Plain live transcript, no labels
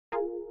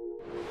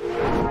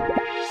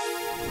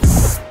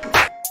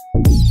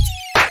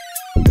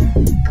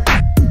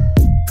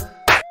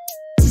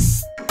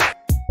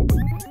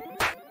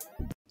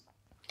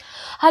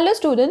Hello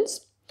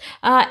students,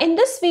 in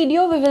this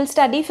video we will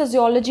study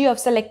physiology of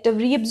selective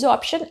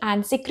reabsorption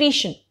and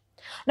secretion.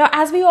 Now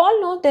as we all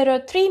know, there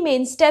are three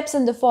main steps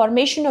in the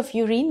formation of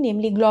urine,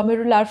 namely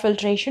glomerular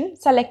filtration,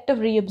 selective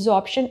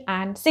reabsorption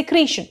and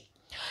secretion.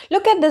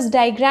 Look at this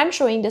diagram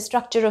showing the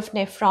structure of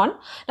nephron.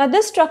 Now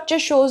this structure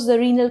shows the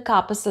renal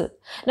corpuscle.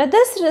 Now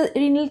this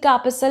renal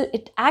corpuscle,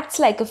 it acts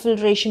like a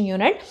filtration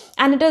unit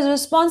and it is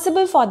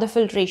responsible for the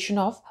filtration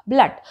of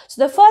blood.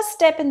 So the first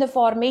step in the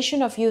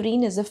formation of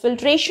urine is the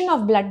filtration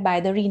of blood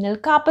by the renal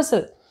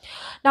corpuscle.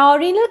 Now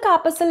renal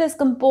corpuscle is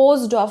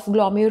composed of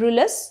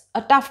glomerulus,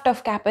 a tuft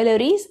of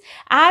capillaries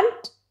and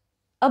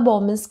a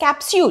Bowman's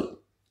capsule.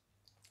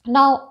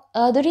 Now,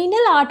 the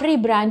renal artery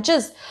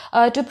branches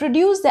to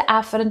produce the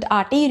afferent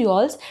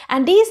arterioles,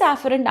 and these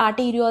afferent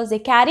arterioles, they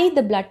carry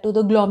the blood to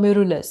the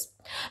glomerulus.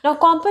 Now,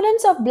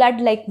 components of blood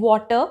like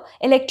water,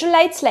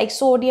 electrolytes like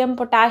sodium,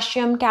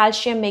 potassium,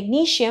 calcium,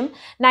 magnesium,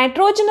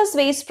 nitrogenous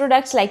waste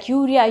products like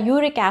urea,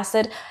 uric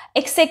acid,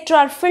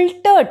 etc.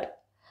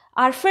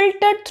 are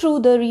filtered through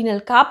the renal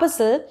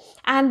corpuscle,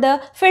 and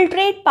the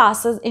filtrate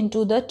passes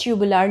into the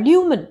tubular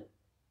lumen.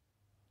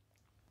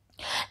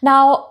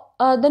 Now,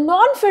 the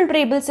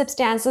non-filtrable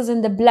substances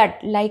in the blood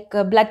like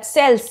blood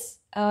cells,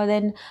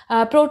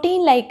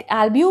 protein like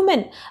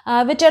albumin,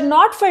 which are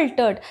not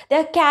filtered, they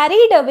are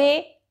carried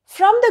away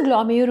from the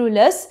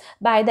glomerulus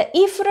by the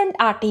efferent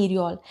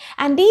arteriole,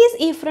 and these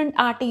efferent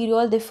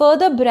arteriole, they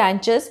further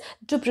branches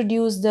to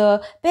produce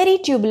the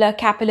peritubular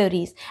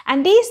capillaries,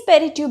 and these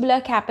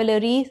peritubular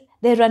capillaries,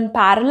 they run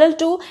parallel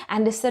to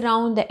and they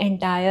surround the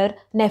entire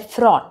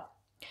nephron.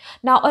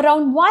 Now,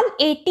 around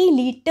 180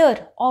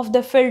 liter of the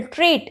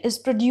filtrate is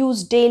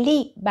produced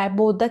daily by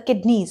both the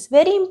kidneys.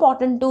 Very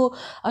important to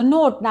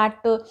note that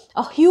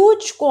a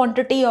huge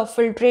quantity of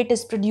filtrate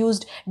is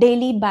produced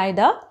daily by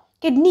the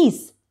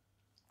kidneys.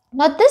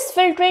 Now, this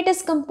filtrate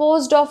is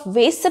composed of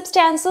waste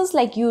substances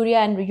like urea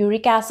and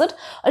uric acid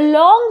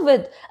along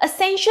with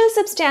essential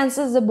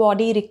substances the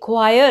body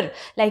require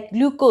like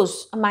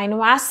glucose,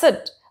 amino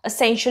acid,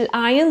 essential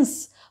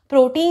ions,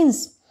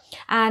 proteins,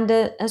 and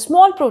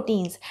small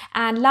proteins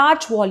and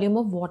large volume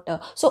of water.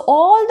 So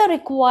all the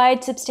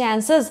required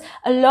substances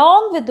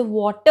along with the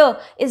water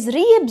is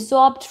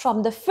reabsorbed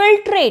from the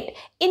filtrate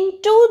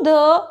into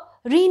the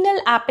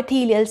renal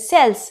epithelial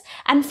cells,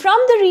 and from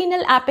the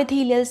renal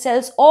epithelial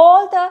cells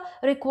all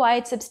the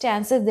required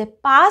substances, they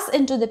pass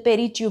into the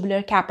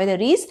peritubular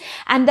capillaries,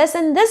 and thus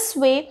in this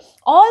way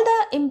all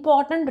the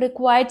important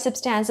required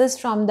substances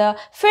from the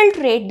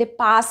filtrate, they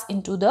pass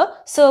into the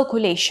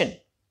circulation.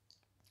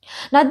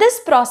 Now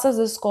this process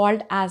is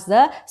called as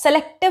the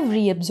selective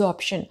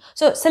reabsorption.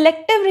 So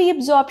selective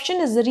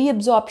reabsorption is the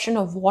reabsorption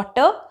of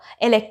water,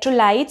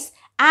 electrolytes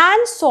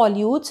and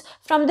solutes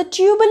from the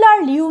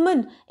tubular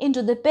lumen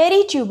into the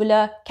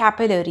peritubular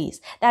capillaries.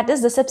 That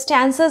is, the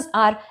substances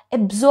are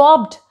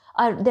absorbed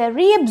or they are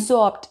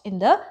reabsorbed in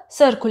the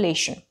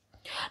circulation.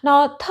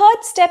 Now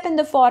third step in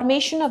the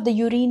formation of the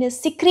urine is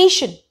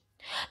secretion.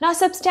 Now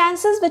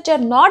substances which are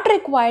not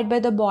required by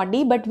the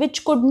body but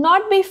which could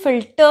not be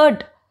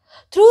filtered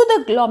through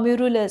the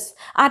glomerulus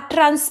are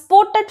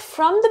transported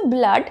from the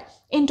blood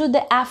into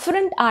the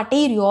afferent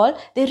arteriole.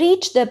 They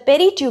reach the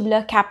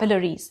peritubular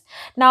capillaries.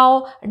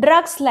 Now,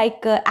 drugs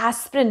like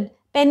aspirin,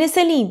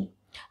 penicillin,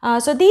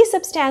 so these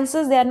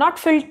substances, they are not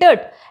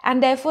filtered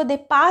and therefore they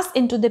pass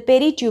into the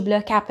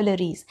peritubular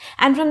capillaries.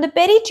 And from the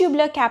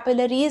peritubular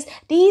capillaries,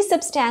 these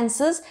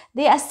substances,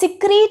 they are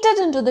secreted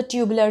into the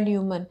tubular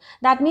lumen.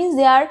 That means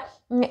they are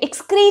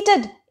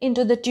excreted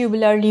into the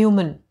tubular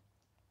lumen.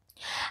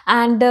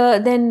 And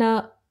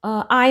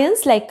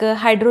ions like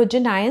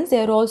hydrogen ions,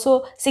 they are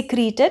also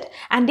secreted,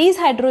 and these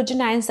hydrogen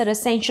ions are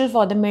essential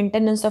for the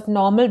maintenance of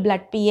normal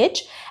blood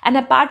pH. And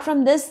apart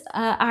from this,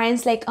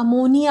 ions like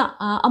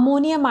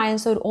ammonium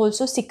ions are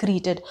also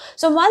secreted.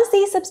 So once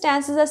these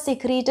substances are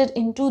secreted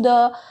into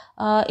the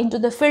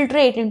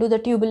filtrate, into the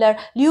tubular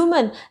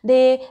lumen,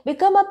 they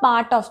become a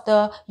part of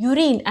the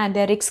urine and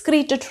they are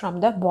excreted from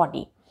the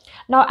body.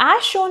 Now,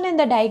 as shown in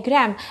the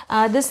diagram,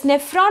 this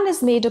nephron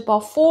is made up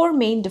of four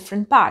main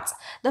different parts.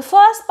 The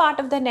first part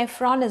of the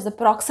nephron is the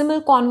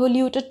proximal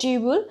convoluted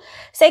tubule.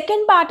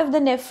 Second part of the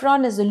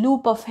nephron is the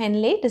loop of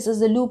Henle. This is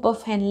the loop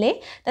of Henle.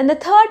 Then the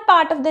third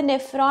part of the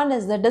nephron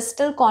is the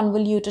distal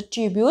convoluted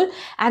tubule.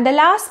 And the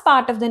last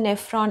part of the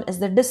nephron is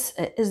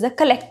the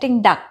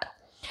collecting duct.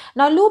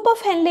 Now, loop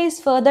of Henle is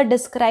further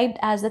described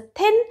as the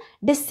thin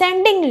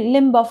descending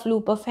limb of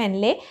loop of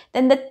Henle,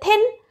 then the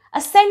thin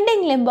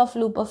ascending limb of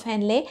loop of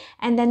Henle,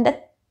 and then the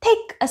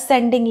thick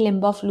ascending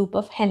limb of loop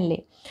of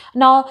Henle.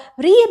 Now,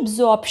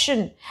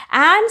 reabsorption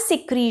and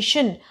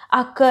secretion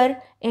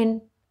occur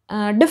in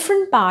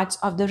different parts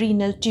of the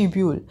renal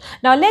tubule.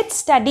 Now, let's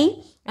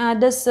study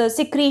this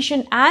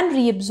secretion and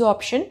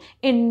reabsorption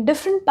in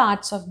different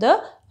parts of the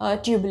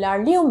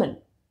tubular lumen.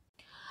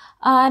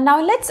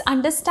 Now, let's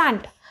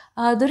understand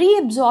the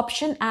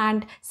reabsorption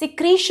and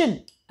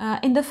secretion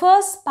in the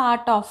first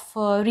part of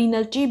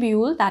renal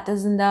tubule, that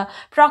is in the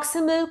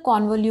proximal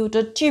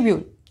convoluted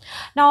tubule.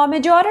 Now, a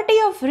majority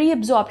of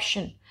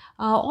reabsorption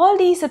All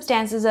these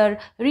substances are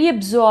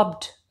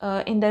reabsorbed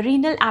in the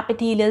renal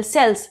epithelial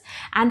cells,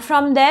 and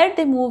from there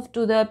they move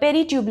to the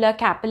peritubular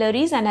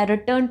capillaries and are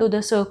returned to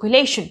the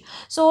circulation.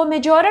 So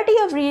majority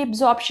of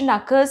reabsorption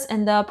occurs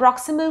in the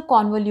proximal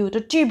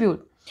convoluted tubule.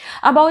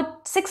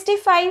 About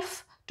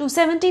 65 to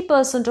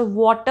 70% of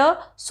water,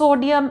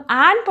 sodium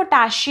and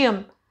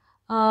potassium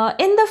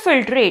in the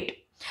filtrate,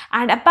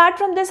 and apart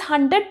from this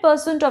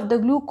 100% of the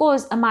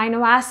glucose,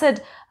 amino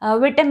acid,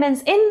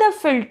 vitamins in the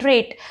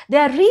filtrate, they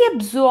are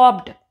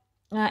reabsorbed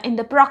in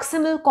the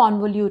proximal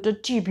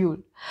convoluted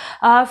tubule.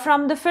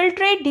 From the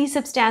filtrate, these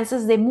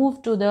substances they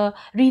move to the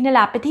renal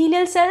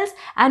epithelial cells,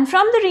 and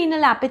from the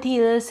renal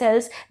epithelial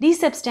cells, these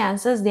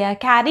substances they are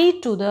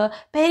carried to the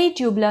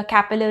peritubular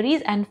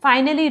capillaries and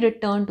finally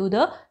return to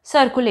the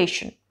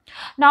circulation.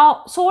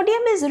 Now,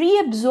 sodium is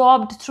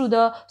reabsorbed through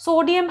the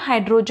sodium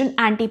hydrogen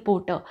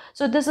antiporter.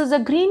 So, this is a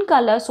green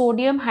color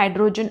sodium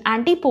hydrogen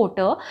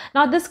antiporter.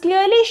 Now, this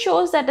clearly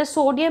shows that the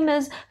sodium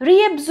is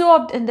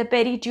reabsorbed in the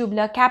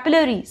peritubular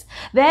capillaries,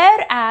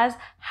 whereas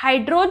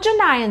hydrogen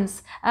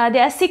ions, they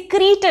are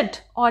secreted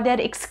or they are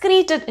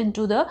excreted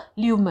into the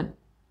lumen.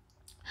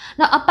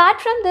 Now,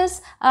 apart from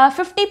this,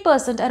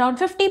 50%, around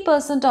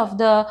 50% of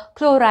the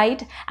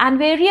chloride and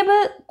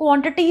variable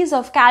quantities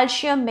of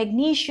calcium,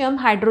 magnesium,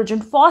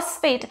 hydrogen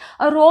phosphate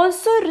are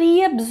also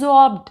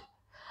reabsorbed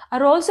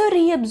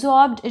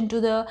into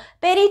the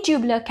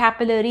peritubular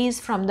capillaries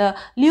from the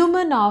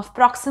lumen of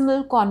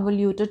proximal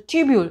convoluted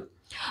tubule.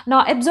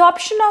 Now,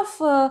 absorption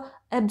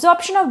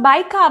of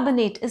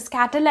bicarbonate is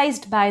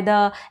catalyzed by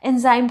the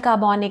enzyme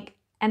carbonic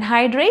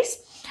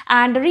anhydrase,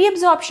 and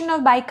reabsorption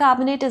of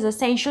bicarbonate is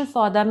essential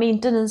for the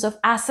maintenance of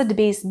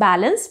acid-base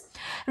balance.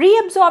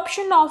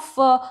 Reabsorption of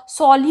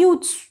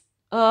solutes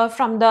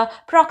from the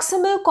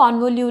proximal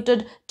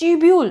convoluted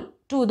tubule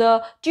to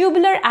the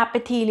tubular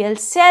epithelial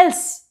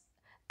cells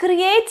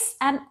creates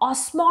an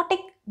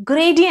osmotic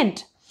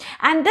gradient,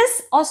 and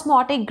this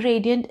osmotic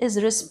gradient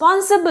is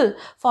responsible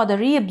for the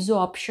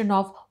reabsorption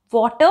of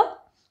water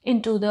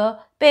into the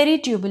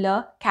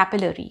peritubular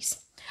capillaries.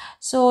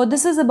 So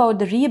this is about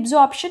the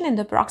reabsorption in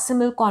the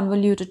proximal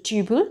convoluted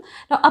tubule.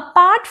 Now,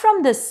 apart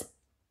from this,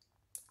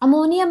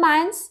 ammonium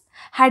ions,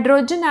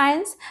 hydrogen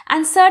ions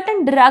and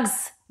certain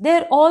drugs, they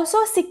are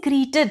also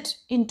secreted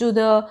into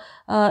the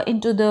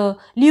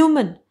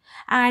lumen,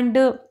 and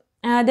they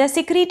are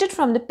secreted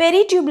from the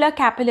peritubular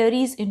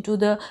capillaries into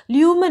the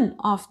lumen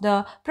of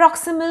the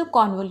proximal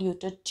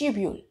convoluted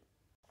tubule.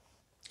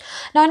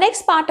 Now,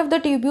 next part of the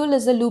tubule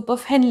is the loop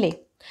of Henle.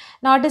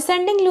 Now,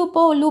 descending loop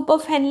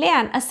of Henle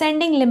and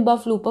ascending limb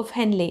of loop of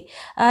Henle.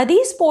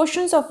 These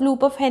portions of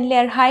loop of Henle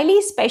are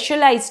highly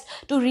specialized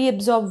to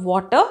reabsorb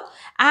water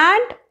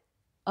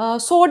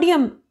and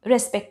sodium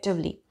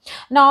respectively.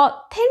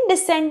 Now, thin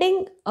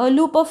descending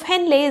loop of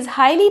Henle is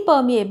highly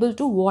permeable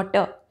to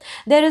water.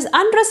 There is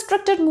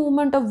unrestricted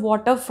movement of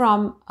water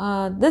from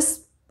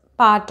this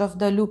part of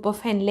the loop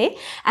of Henle,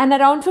 and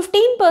around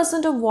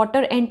 15% of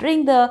water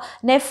entering the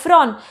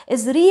nephron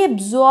is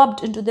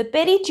reabsorbed into the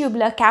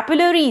peritubular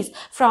capillaries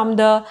from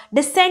the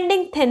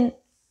descending thin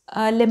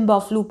limb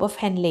of loop of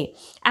Henle,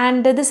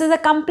 and this is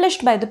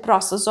accomplished by the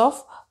process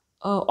of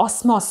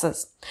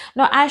osmosis.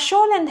 Now, as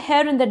shown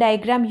here in the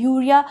diagram,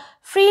 urea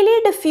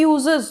freely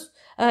diffuses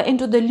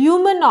into the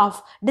lumen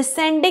of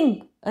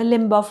descending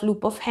limb of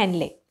loop of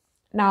Henle.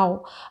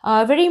 Now,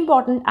 very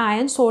important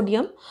ion,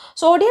 sodium.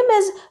 Sodium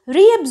is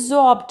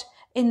reabsorbed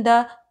in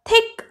the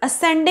thick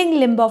ascending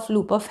limb of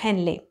loop of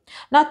Henle.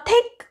 Now,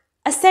 thick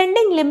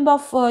ascending limb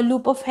of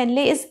loop of Henle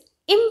is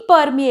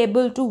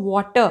impermeable to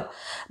water,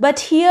 but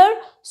here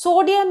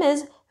sodium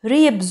is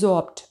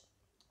reabsorbed.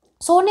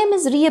 Sodium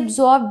is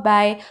reabsorbed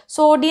by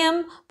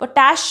sodium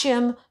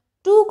potassium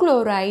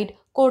 2-chloride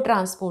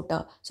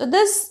cotransporter. So,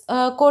 this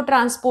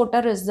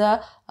cotransporter is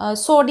the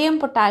sodium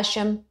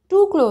potassium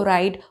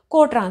 2-chloride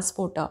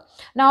cotransporter.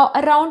 Now,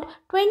 around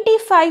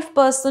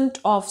 25%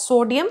 of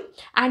sodium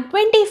and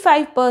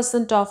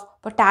 25% of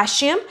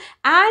potassium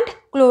and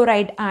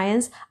chloride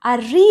ions are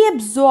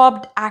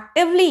reabsorbed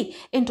actively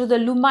into the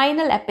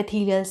luminal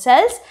epithelial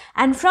cells,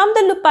 and from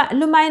the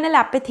luminal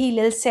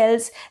epithelial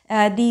cells,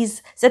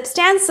 these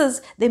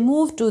substances they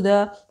move to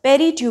the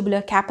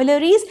peritubular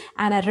capillaries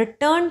and are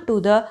returned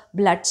to the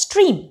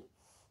bloodstream.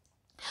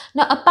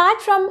 Now,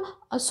 apart from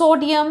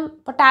sodium,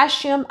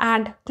 potassium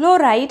and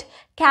chloride,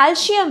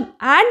 calcium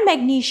and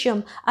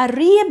magnesium are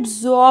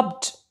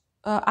reabsorbed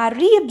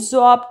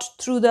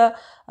through the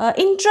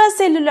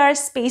intracellular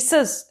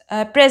spaces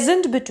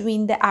present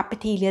between the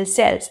epithelial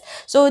cells.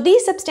 So,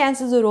 these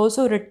substances are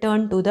also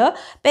returned to the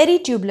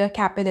peritubular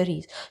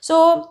capillaries.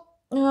 So,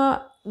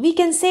 we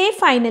can say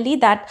finally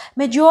that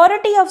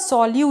majority of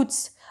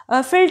solutes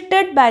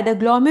filtered by the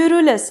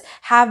glomerulus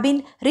have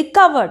been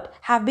recovered,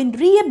 have been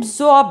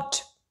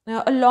reabsorbed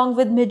along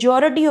with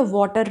majority of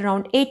water,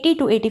 around 80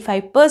 to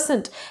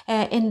 85%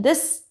 in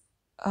this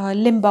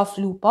limb of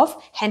loop of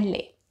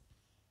Henle.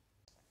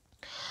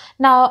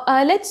 Now,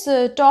 let's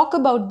talk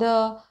about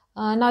the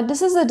Now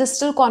this is a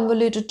distal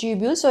convoluted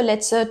tubule, so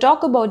let's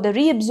talk about the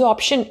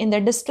reabsorption in the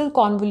distal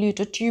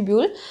convoluted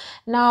tubule.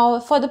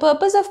 Now for the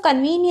purpose of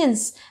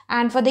convenience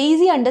and for the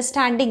easy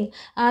understanding,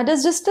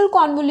 this distal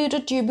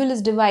convoluted tubule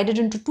is divided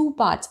into two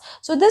parts.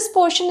 So this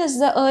portion is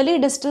the early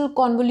distal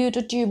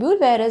convoluted tubule,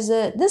 whereas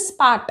this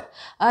part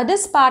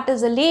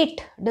is a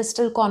late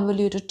distal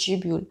convoluted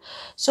tubule.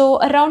 So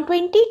around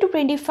 20 to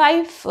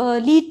 25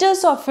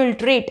 liters of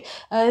filtrate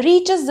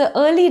reaches the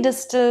early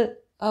distal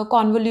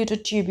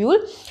convoluted tubule,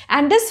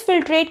 and this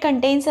filtrate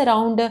contains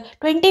around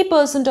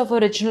 20% of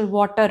original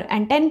water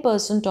and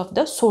 10% of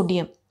the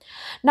sodium.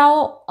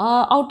 Now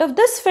out of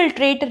this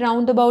filtrate,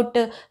 around about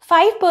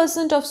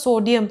 5% of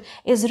sodium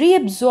is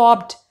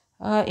reabsorbed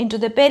into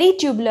the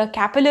peritubular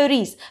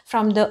capillaries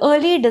from the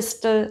early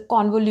distal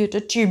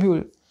convoluted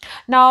tubule.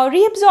 Now,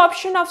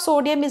 reabsorption of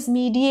sodium is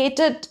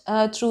mediated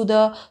through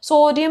the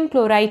sodium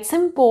chloride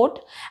symport,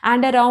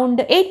 and around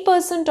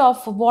 8%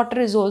 of water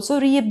is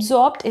also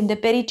reabsorbed in the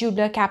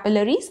peritubular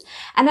capillaries.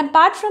 And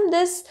apart from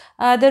this,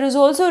 there is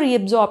also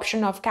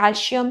reabsorption of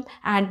calcium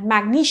and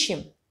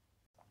magnesium.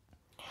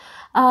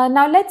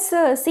 Now let's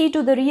see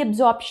to the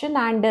reabsorption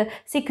and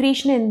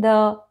secretion in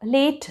the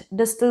late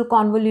distal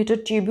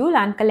convoluted tubule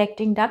and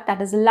collecting duct,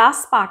 that is the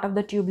last part of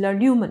the tubular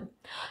lumen.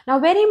 Now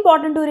very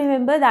important to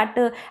remember that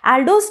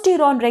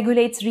aldosterone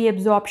regulates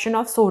reabsorption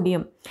of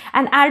sodium,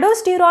 and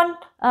aldosterone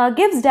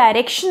gives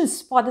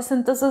directions for the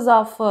synthesis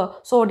of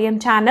sodium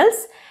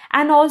channels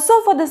and also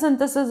for the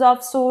synthesis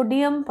of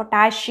sodium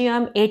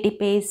potassium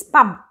ATPase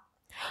pump.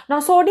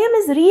 Now sodium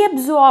is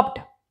reabsorbed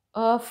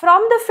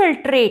from the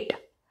filtrate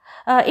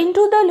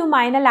into the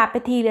luminal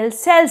epithelial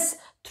cells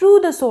through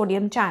the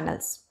sodium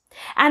channels,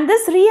 and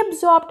this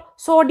reabsorbed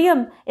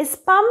sodium is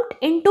pumped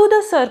into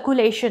the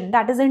circulation,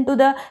 that is into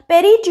the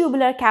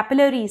peritubular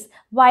capillaries,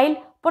 while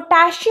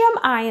potassium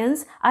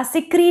ions are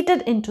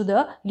secreted into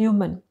the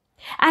lumen,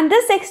 and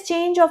this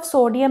exchange of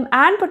sodium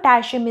and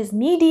potassium is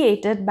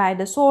mediated by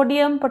the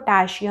sodium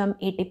potassium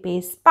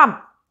ATPase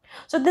pump.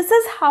 So this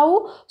is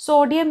how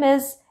sodium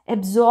is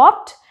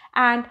absorbed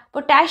and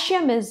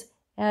potassium is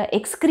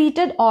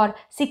excreted or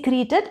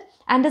secreted,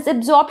 and this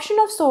absorption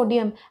of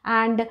sodium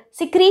and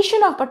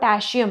secretion of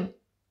potassium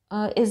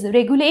is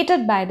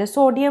regulated by the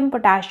sodium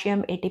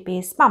potassium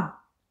ATPase pump.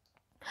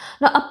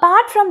 Now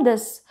apart from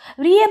this,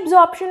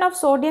 reabsorption of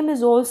sodium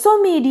is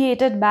also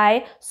mediated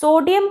by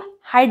sodium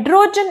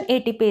hydrogen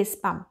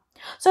ATPase pump.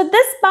 So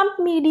this pump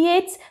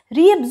mediates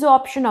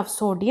reabsorption of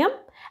sodium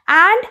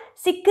and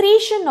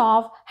secretion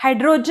of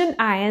hydrogen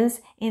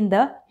ions in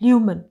the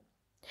lumen,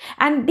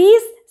 and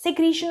these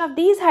secretion of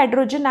these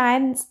hydrogen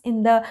ions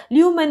in the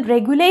lumen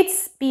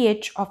regulates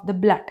pH of the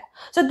blood.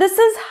 So this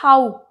is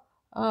how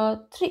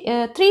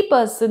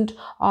 3%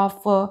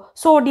 of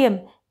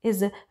sodium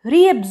is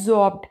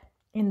reabsorbed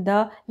in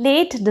the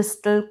late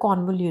distal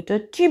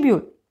convoluted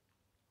tubule.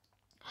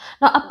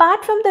 Now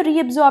apart from the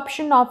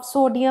reabsorption of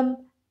sodium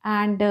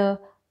and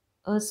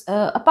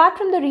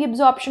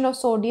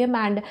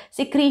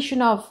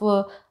secretion of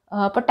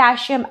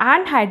potassium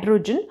and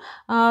hydrogen,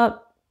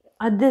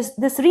 this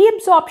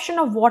reabsorption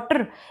of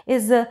water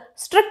is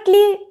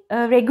strictly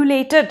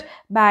regulated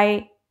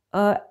by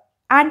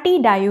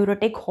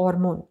antidiuretic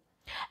hormone.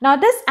 Now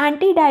this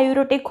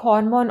antidiuretic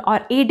hormone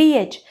or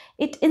ADH,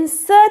 it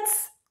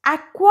inserts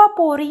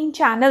aquaporine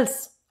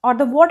channels or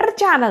the water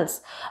channels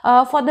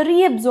for the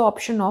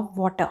reabsorption of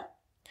water.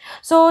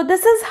 So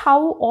this is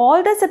how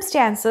all the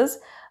substances,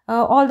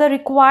 all the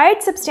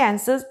required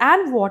substances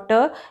and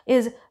water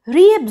is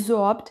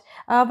reabsorbed,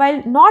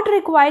 while not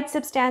required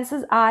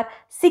substances are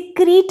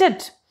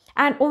secreted,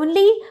 and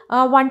only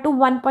 1 to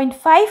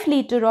 1.5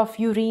 liter of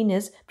urine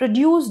is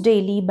produced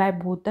daily by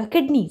both the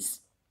kidneys.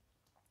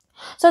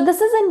 So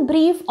this is in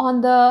brief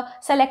on the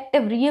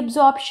selective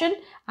reabsorption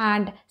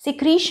and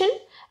secretion.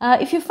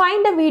 If you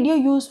find the video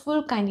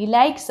useful, kindly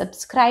like,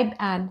 subscribe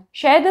and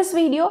share this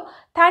video.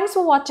 Thanks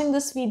for watching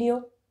this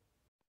video.